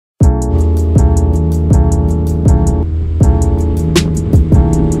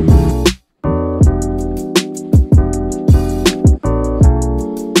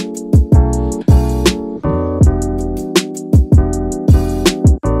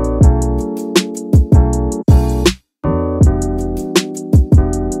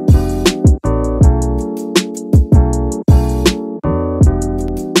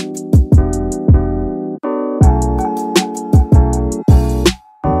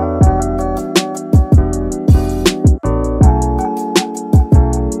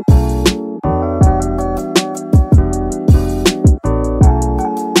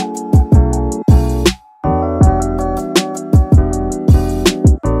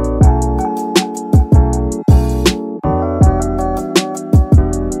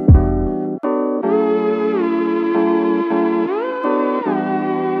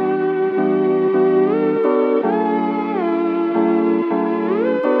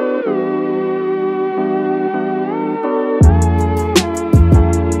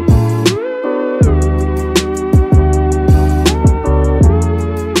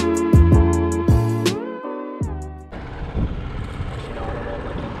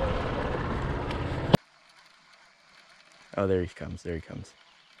Oh, there he comes. There he comes.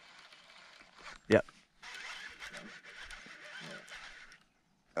 Yep.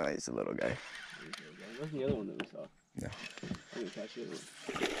 Oh, he's a little guy. Where's the other one that we saw? No. I'm gonna catch the other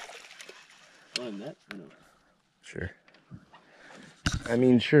one. On a net or no? Sure. I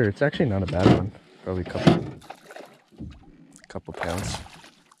mean, sure. It's actually not a bad one. Probably a couple pounds.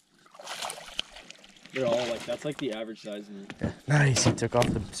 They're all like, that's like the average size. Yeah. Nice. He took off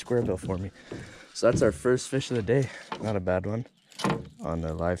the square bill for me. So that's our first fish of the day. Not a bad one. On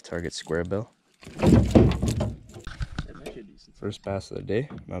the live target square bill. First bass of the day.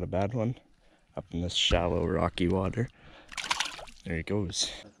 Not a bad one. Up in this shallow, rocky water. There he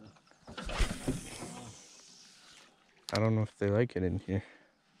goes. I don't know if they like it in here.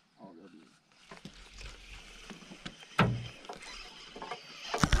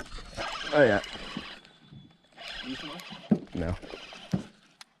 Oh yeah. No.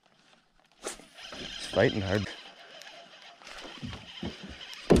 It's fighting hard.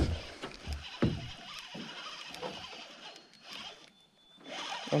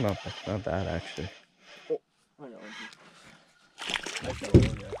 Oh, not bad actually. Oh, I got one.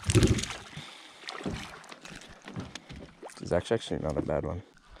 It's actually not a bad one.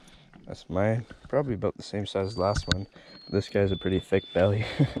 That's mine. Probably about the same size as the last one. This guy's a pretty thick belly.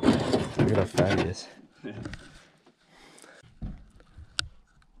 Look at how fat he is. Yeah.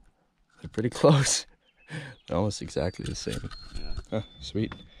 They're pretty close. They're almost exactly the same. Yeah. Huh,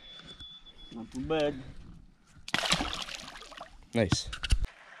 sweet. Not too bad. Nice.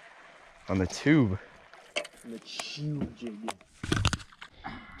 On the tube. On the tube jig.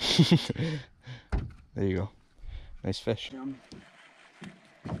 There you go. Nice fish.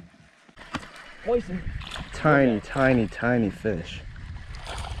 Poison. Tiny fish.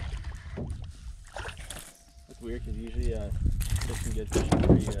 That's weird because usually fish can get fish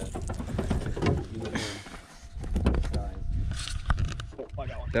pretty uniform size. Oh, I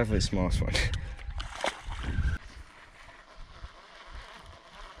got one. Definitely the smallest one.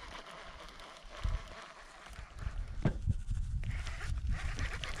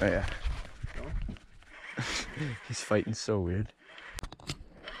 Oh yeah. No? He's fighting so weird.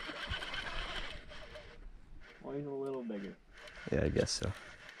 Well, he's a little bigger. Yeah, I guess so.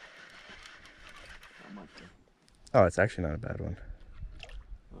 Not much though. Oh, it's actually not a bad one.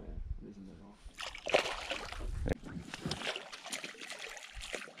 Oh yeah, it isn't at all.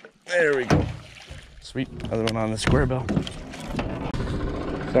 There we go. Sweet. Another one on the square bill.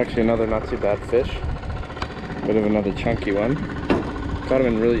 It's actually another not too bad fish. Bit of another chunky one. Caught him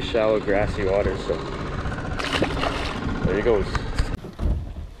in really shallow grassy water, so there he goes.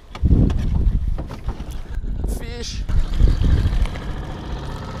 Fish.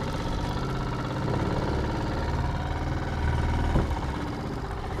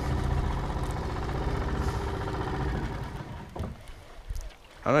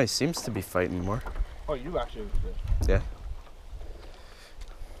 I don't know, he seems to be fighting more. Oh, you actually have a fish. Yeah.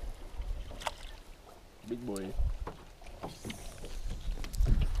 Big boy.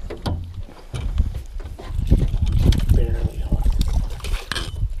 Barely hot.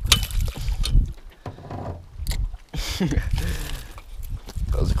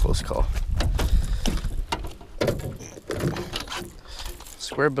 That was a close call.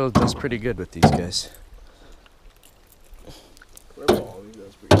 Square bill does pretty good with these guys.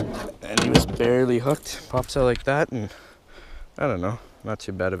 And he was barely hooked. Pops out like that, and I don't know, not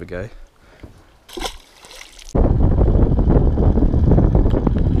too bad of a guy.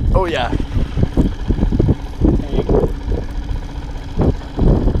 Oh yeah.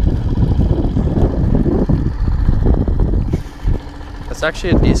 That's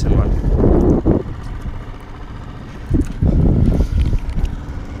actually a decent one.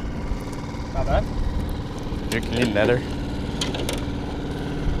 Not bad. Can you net her?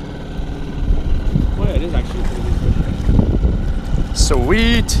 Oh yeah, it is actually a pretty big fish.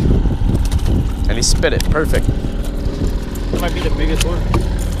 Sweet! And he spit it, perfect. That might be the biggest one.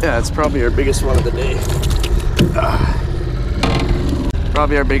 Yeah, it's probably our biggest one of the day.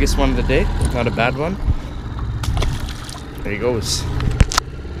 Probably our biggest one of the day, not a bad one. There he goes.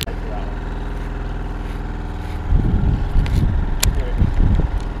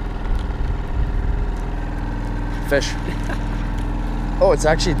 Fish. Oh, it's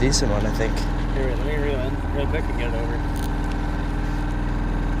actually a decent one, I think. Here, let me reel in real quick and get it over.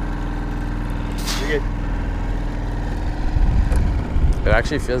 You're good. It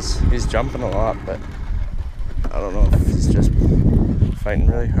actually feels, he's jumping a lot, but I don't know if he's just fighting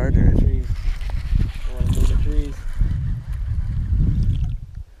really hard or... Trees. I want to move the trees.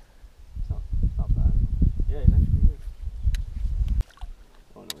 It's not bad. Yeah, he's actually pretty good.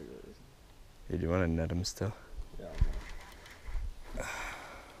 Oh no, he really isn't. Hey, do you want to net him still? Yeah,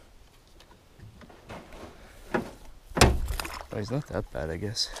 Oh, he's not that bad, I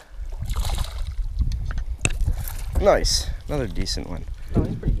guess. Nice. Another decent one. Oh,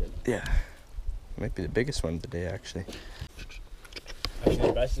 he's pretty good. Yeah. Might be the biggest one of the day, actually. Actually,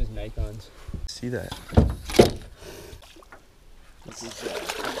 the best is Nikon's. See that?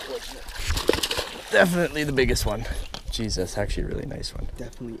 Definitely the biggest one. Jeez, that's actually a really nice one.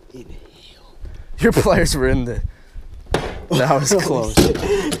 Definitely inhale. Your pliers were in the... That was close.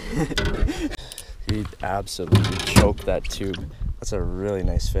 He absolutely choked that tube. That's a really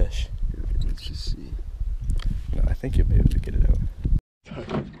nice fish. Let's just see. No, I think you'll be able to get it out.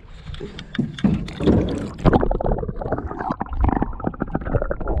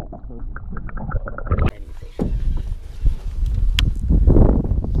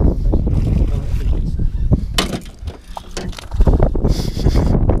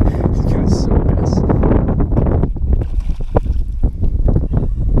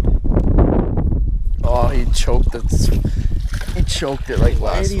 Choked it. He choked it like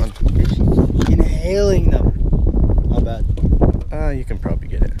last one. Inhaling them. How bad? You can probably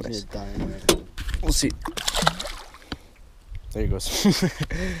get it. Nice. We'll see. There he goes.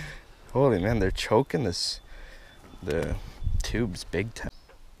 Holy man, they're choking this. The tubes big time.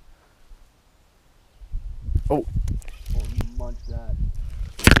 Oh. Oh, you munched that.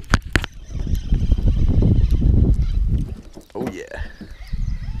 Oh yeah.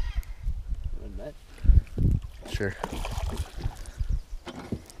 Sure.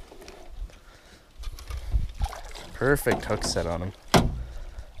 Perfect hook set on him.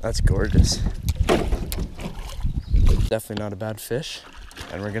 That's gorgeous. Definitely not a bad fish.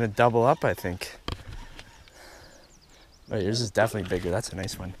 And we're gonna double up, I think. Oh, yours is definitely bigger. That's a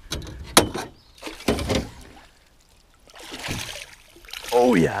nice one.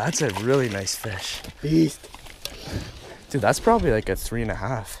 Oh yeah, that's a really nice fish. Beast. Dude, that's probably like a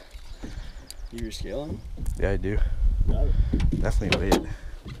 3.5. You're scaling? Yeah, I do. Got it. Definitely weigh it.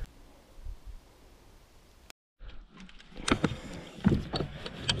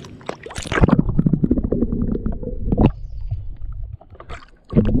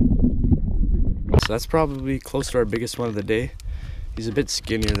 So that's probably close to our biggest one of the day. He's a bit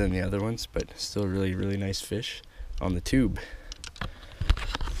skinnier than the other ones, but still really, really nice fish on the tube.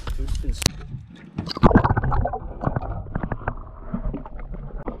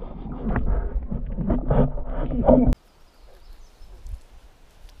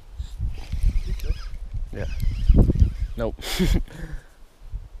 Yeah. Nope.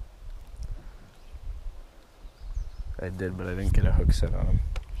 I did, but I didn't get a hook set on him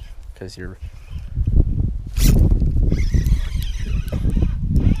because you're.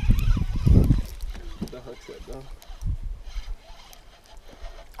 The hook set though.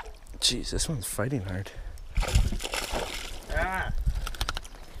 Jeez, this one's fighting hard. Ah!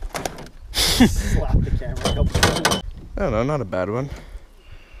 Slap the camera a couple times. I don't know, not a bad one.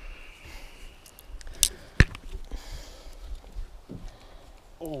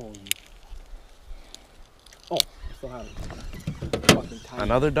 Oh. Oh, I still have it. Fucking tiny.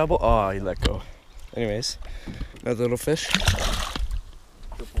 Another double? Oh, he let go. Anyways, another little fish.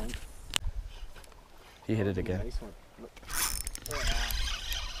 Good point. He hit it again. Nice one. Look.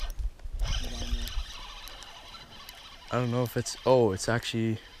 I don't know if it's. Oh, it's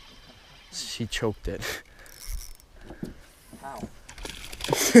actually. She choked it. How?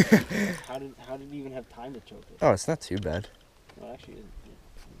 How did he even have time to choke it? Oh, it's not too bad. Well, actually, it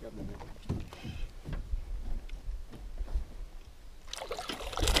got me.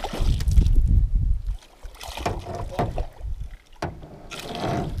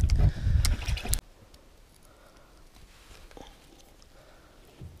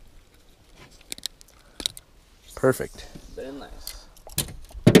 Perfect. Very nice.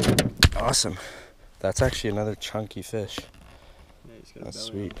 Awesome. That's actually another chunky fish. Yeah, he's got That's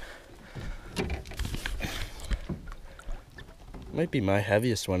a belly sweet. Might be my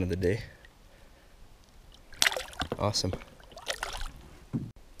heaviest one of the day. Awesome.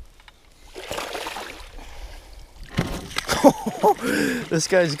 This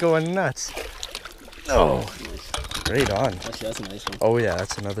guy's going nuts. Oh, Nice. right on. Actually, that's a nice one. Oh yeah,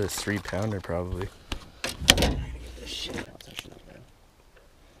 that's another 3-pounder probably. I'm gonna get this shit out. It's actually not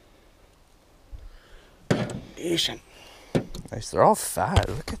bad. Decent. Nice. They're all fat.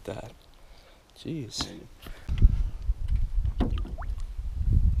 Look at that. Jeez.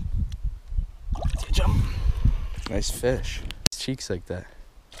 Jump. Nice fish. Cheeks like that.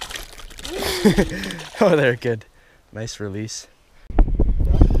 Oh, they're good. Nice release.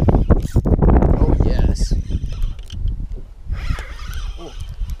 Oh yes. Oh,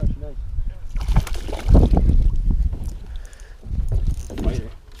 that's nice. Fighter,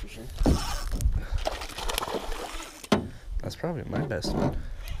 for sure. That's probably my best one.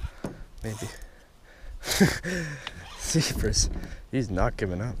 Maybe. Zeebras. He's not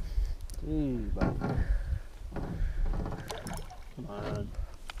giving up. Come on.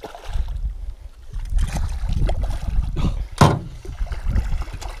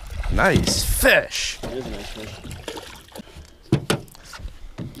 Nice fish. That is a nice fish.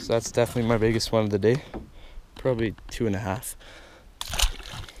 So that's definitely my biggest one of the day. Probably 2.5.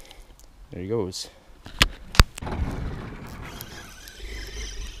 There he goes.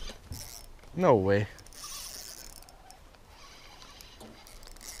 No way.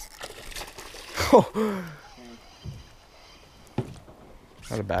 Oh.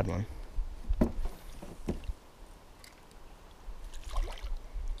 Not a bad one.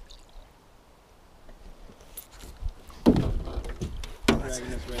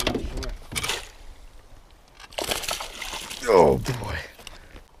 Dragging us right on the shore. Oh boy.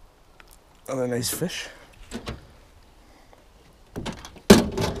 Another nice fish.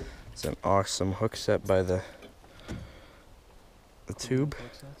 It's an awesome hook set by the tube.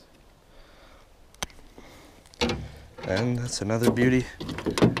 And that's another beauty.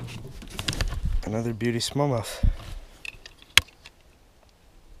 Another beauty smallmouth.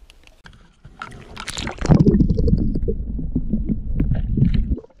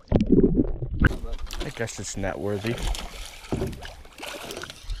 I guess it's net worthy.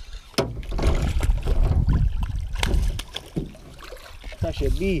 It's actually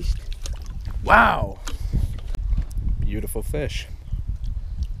a beast. Wow! Beautiful fish.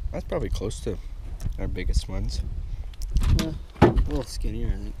 That's probably close to our biggest ones. Yeah, a little skinnier,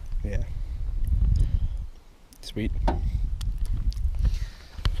 I think. Yeah. Sweet.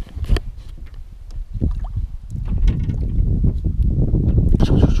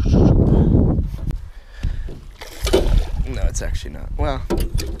 No, it's actually not. Well.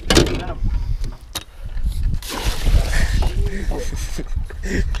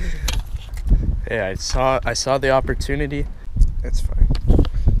 Yeah, I saw the opportunity. It's fine.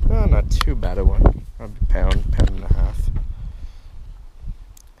 Oh, not too bad a one. Probably pound and a half.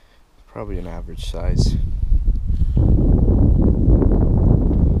 Probably an average size.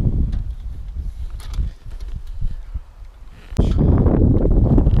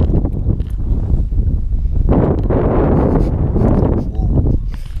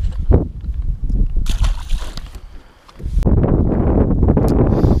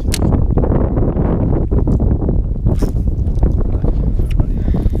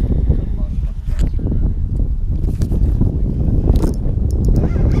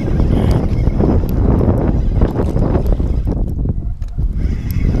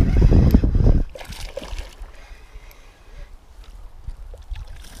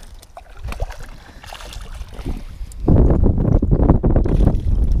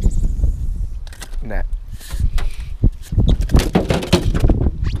 Net.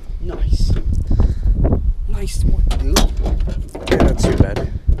 Nice. Nice one, dude. Yeah, not too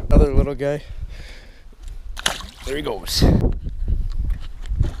bad. Other little guy. There he goes.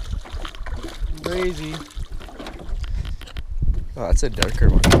 Crazy. Oh, that's a darker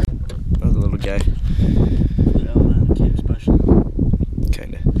one. Another little guy. Yeah, man, came special.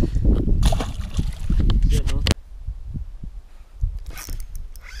 Kinda. Yeah, no.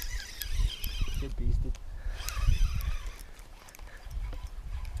 Get beasted.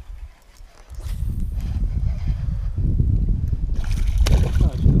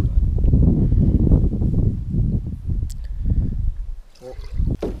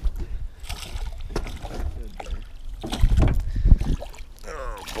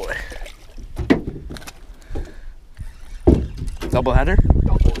 Oh boy. Double header?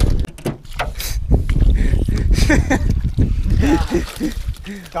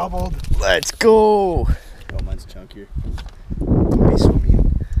 Doubled. Let's go. Oh, mine's chunkier. Don't be so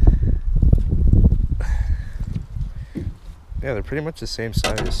mean. Yeah, they're pretty much the same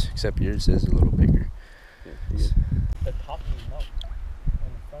size, except yours is a little bigger. Yeah, the top of his mouth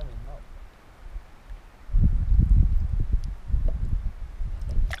and the front of his mouth.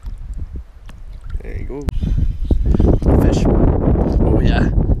 There you go. Fish. Oh yeah.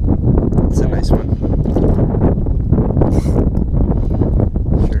 It's a nice one.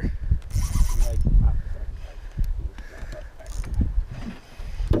 Sure.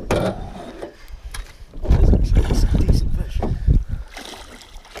 This is a decent fish.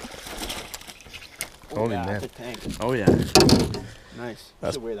 Holy yeah, man. that's a tank. Oh yeah. Nice.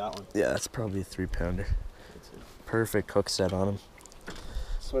 That's- Should weigh that one. Yeah, that's probably a 3-pounder. Perfect hook set on him.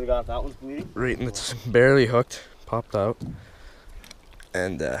 Swear to God, if that one's bleeding. Right in it's barely hooked, popped out.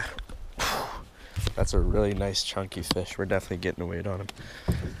 And that's a really nice chunky fish. We're definitely getting a weight on him.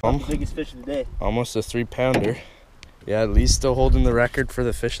 The biggest fish of the day. Almost a 3-pounder. Yeah, Lee's still holding the record for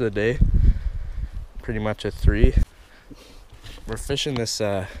the fish of the day. Pretty much a 3. We're fishing this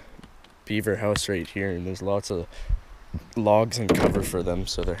beaver house right here, and there's lots of logs and cover for them,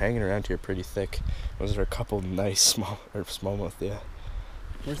 so they're hanging around here pretty thick. Those are a couple nice smallmouth, yeah.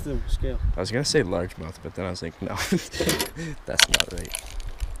 Where's the scale? I was gonna say largemouth, but then I was like, no, that's not right.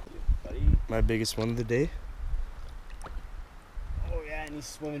 My biggest one of the day. Oh yeah, and he's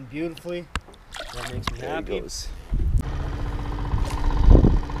swimming beautifully. That makes me happy. There he goes.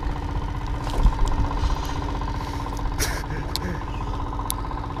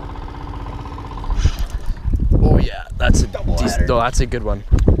 Oh yeah, that's a decent. No, that's a good one.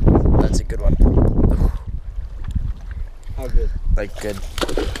 That's a good one. How good? Like good.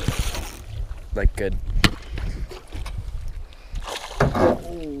 Like good.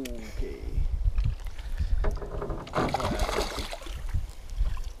 Okay.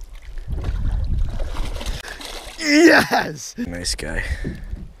 Yes! Nice guy.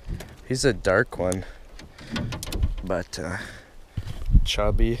 He's a dark one, but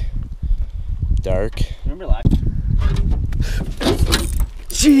chubby, dark. Remember last?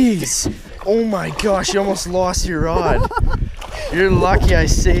 Jeez! Oh my gosh, you almost lost your rod. You're lucky I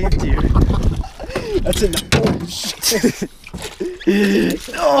saved you. That's enough. Oh shit.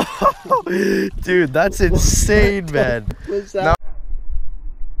 Oh, dude, that's insane, man. What's that?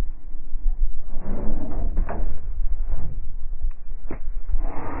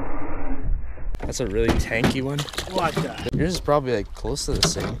 That's a really tanky one. What the? Yours is probably like close to the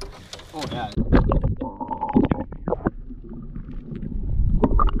same. Oh yeah.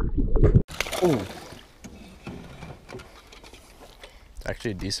 Oh.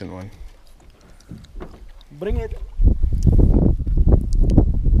 Actually a decent one. Bring it.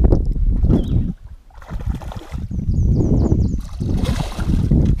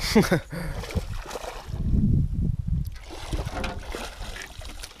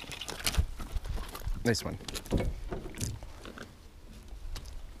 Nice one.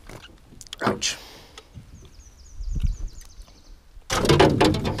 Ouch.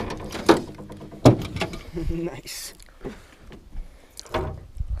 Nice.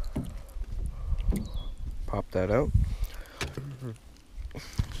 Pop that out. That was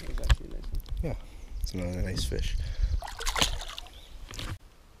actually nice. Yeah, it's another nice fish.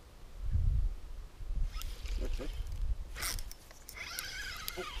 Okay.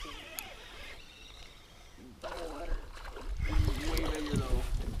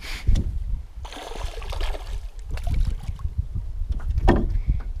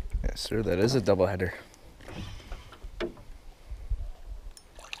 Yes, sir, that is a double header.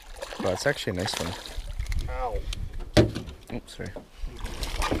 Wow, it's actually a nice one. Ow. Oops, sorry.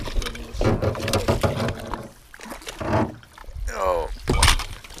 Oh.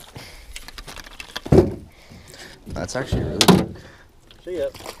 That's actually really good. See ya.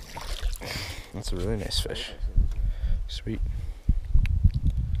 That's a really nice fish. Sweet.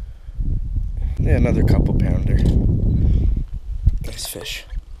 Yeah, another couple pounder. Nice fish.